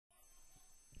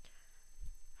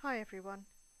Hi everyone,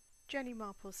 Jenny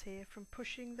Marples here from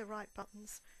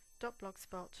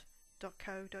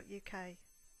pushingtherightbuttons.blogspot.co.uk.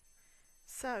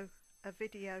 So, a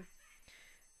video.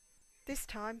 This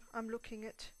time I'm looking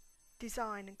at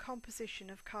design and composition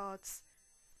of cards,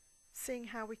 seeing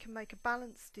how we can make a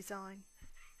balanced design.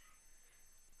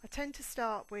 I tend to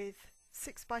start with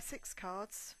 6x6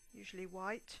 cards, usually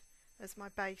white, as my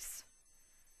base,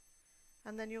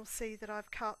 and then you'll see that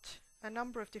I've cut a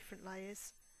number of different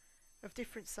layers of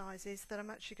different sizes that I'm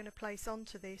actually going to place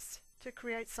onto this to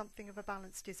create something of a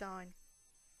balanced design.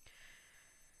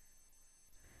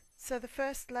 So the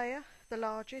first layer, the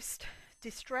largest,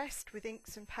 distressed with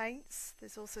inks and paints.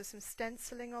 There's also some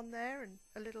stenciling on there and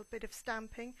a little bit of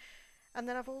stamping, and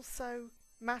then I've also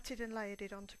matted and layered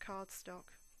it onto cardstock.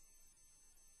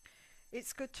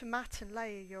 It's good to mat and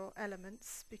layer your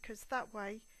elements because that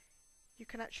way you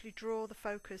can actually draw the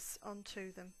focus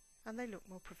onto them and they look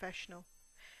more professional.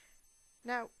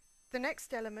 Now, the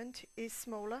next element is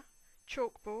smaller,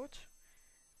 chalkboard.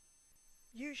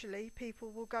 Usually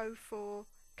people will go for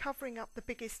covering up the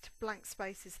biggest blank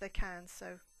spaces they can,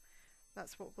 so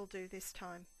that's what we'll do this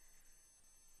time.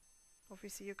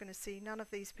 Obviously you're going to see none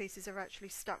of these pieces are actually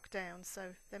stuck down,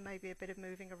 so there may be a bit of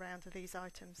moving around of these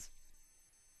items.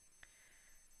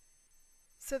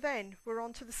 So then we're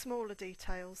on to the smaller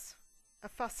details. A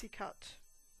fussy cut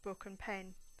book and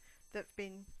pen that have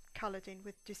been coloured in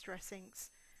with distress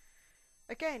inks,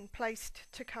 again placed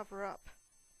to cover up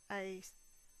a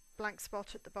blank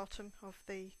spot at the bottom of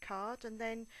the card, and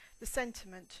then the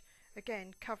sentiment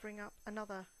again covering up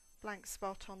another blank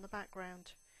spot on the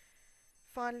background.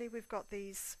 Finally we've got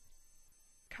these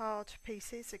card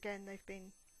pieces, again they've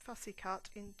been fussy cut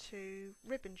into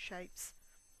ribbon shapes.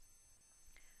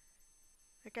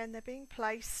 Again they're being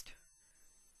placed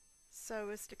so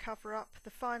as to cover up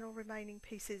the final remaining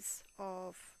pieces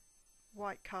of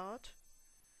white card.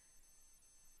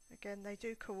 Again they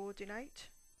do coordinate,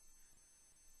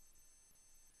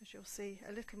 as you'll see,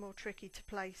 a little more tricky to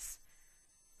place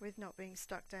with not being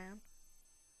stuck down.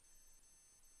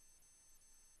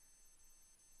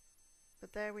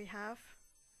 But there we have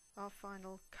our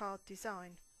final card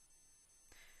design.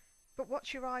 But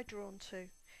what's your eye drawn to?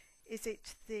 Is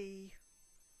it the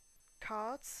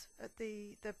cards at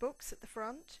the books at the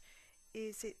front?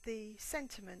 Is it the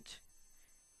sentiment?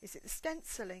 Is it the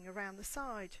stenciling around the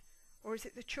side? Or is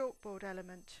it the chalkboard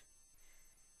element?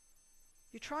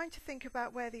 You're trying to think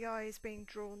about where the eye is being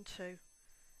drawn to,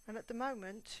 and at the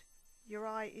moment your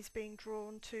eye is being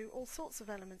drawn to all sorts of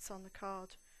elements on the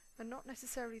card and not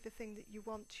necessarily the thing that you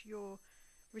want your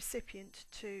recipient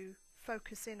to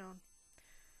focus in on.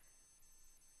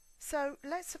 So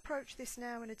let's approach this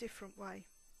now in a different way.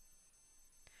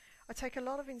 I take a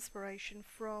lot of inspiration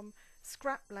from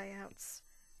scrap layouts,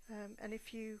 and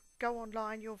if you go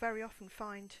online you'll very often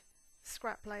find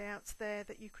scrap layouts there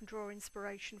that you can draw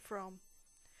inspiration from.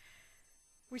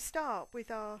 We start with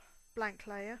our blank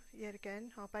layer, yet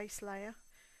again our base layer.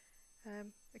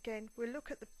 Again we'll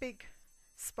look at the big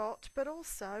spot, but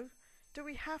also do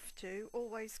we have to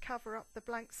always cover up the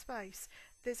blank space?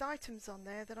 There's items on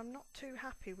there that I'm not too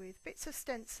happy with, bits of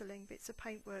stenciling, bits of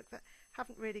paintwork that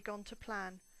haven't really gone to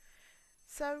plan.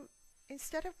 So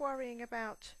instead of worrying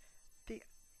about the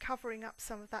covering up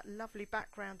some of that lovely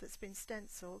background that's been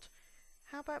stenciled,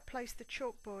 how about place the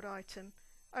chalkboard item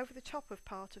over the top of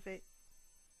part of it?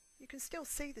 You can still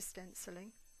see the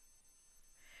stenciling.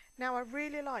 Now I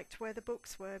really liked where the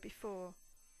books were before,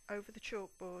 over the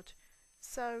chalkboard,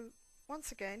 so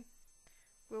once again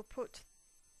we'll put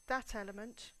that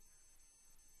element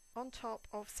on top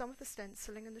of some of the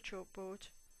stenciling and the chalkboard,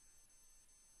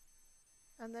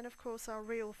 and then of course our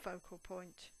real focal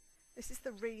point. This is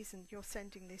the reason you're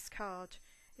sending this card.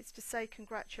 It's to say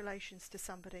congratulations to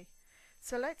somebody.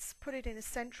 So let's put it in a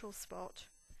central spot.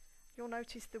 You'll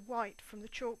notice the white from the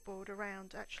chalkboard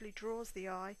around actually draws the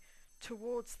eye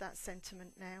towards that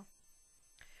sentiment now.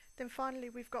 Then finally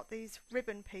we've got these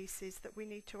ribbon pieces that we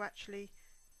need to actually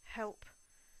help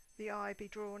the eye be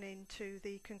drawn into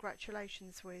the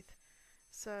congratulations with.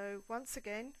 So once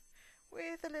again,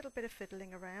 with a little bit of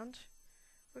fiddling around,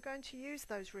 we're going to use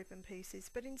those ribbon pieces,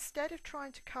 but instead of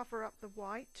trying to cover up the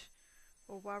white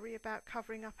or worry about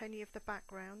covering up any of the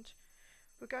background,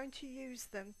 we're going to use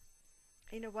them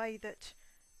in a way that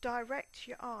directs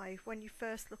your eye when you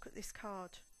first look at this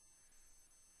card.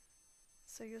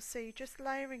 So you'll see just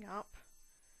layering up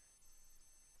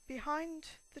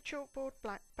behind the chalkboard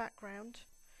black background,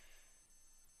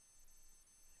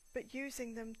 but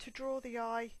using them to draw the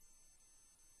eye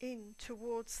in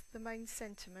towards the main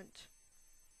sentiment.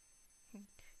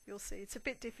 You'll see it's a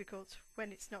bit difficult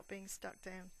when it's not being stuck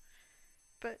down,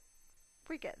 but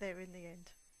we get there in the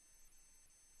end.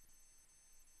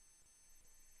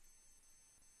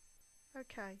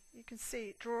 Okay, you can see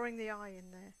it drawing the eye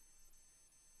in there.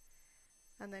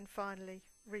 And then finally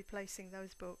replacing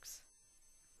those books,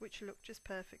 which look just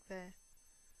perfect there.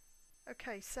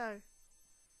 Okay, so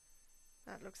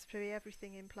that looks to be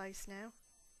everything in place now.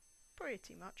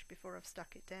 Pretty much before I've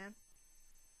stuck it down.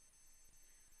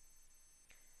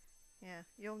 Yeah,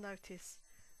 you'll notice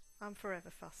I'm forever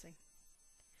fussing.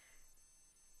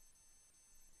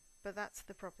 But that's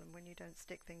the problem when you don't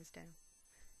stick things down.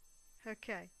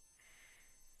 Okay.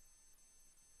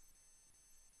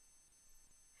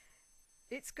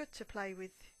 It's good to play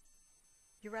with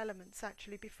your elements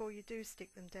actually before you do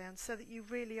stick them down, so that you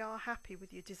really are happy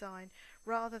with your design,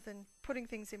 rather than putting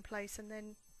things in place and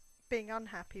then being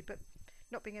unhappy but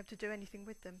not being able to do anything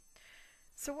with them.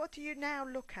 So what do you now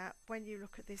look at when you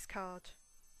look at this card?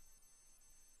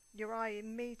 Your eye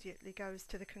immediately goes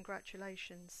to the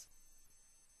congratulations.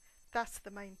 That's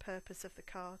the main purpose of the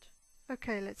card.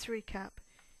 Okay, let's recap.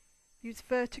 Use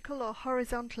vertical or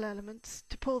horizontal elements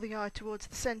to pull the eye towards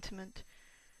the sentiment.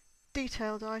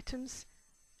 Detailed items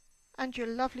and your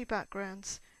lovely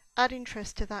backgrounds add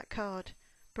interest to that card,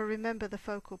 but remember the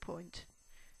focal point.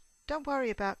 Don't worry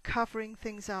about covering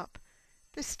things up.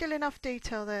 There's still enough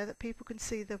detail there that people can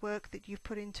see the work that you've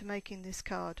put into making this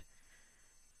card.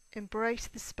 Embrace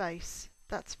the space,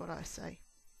 that's what I say.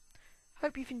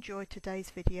 Hope you've enjoyed today's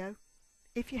video.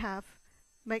 If you have,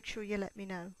 make sure you let me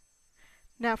know.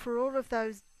 Now for all of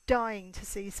those dying to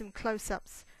see some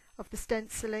close-ups of the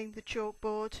stenciling, the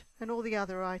chalkboard and all the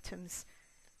other items,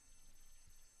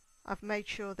 I've made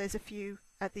sure there's a few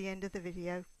at the end of the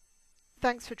video.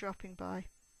 Thanks for dropping by.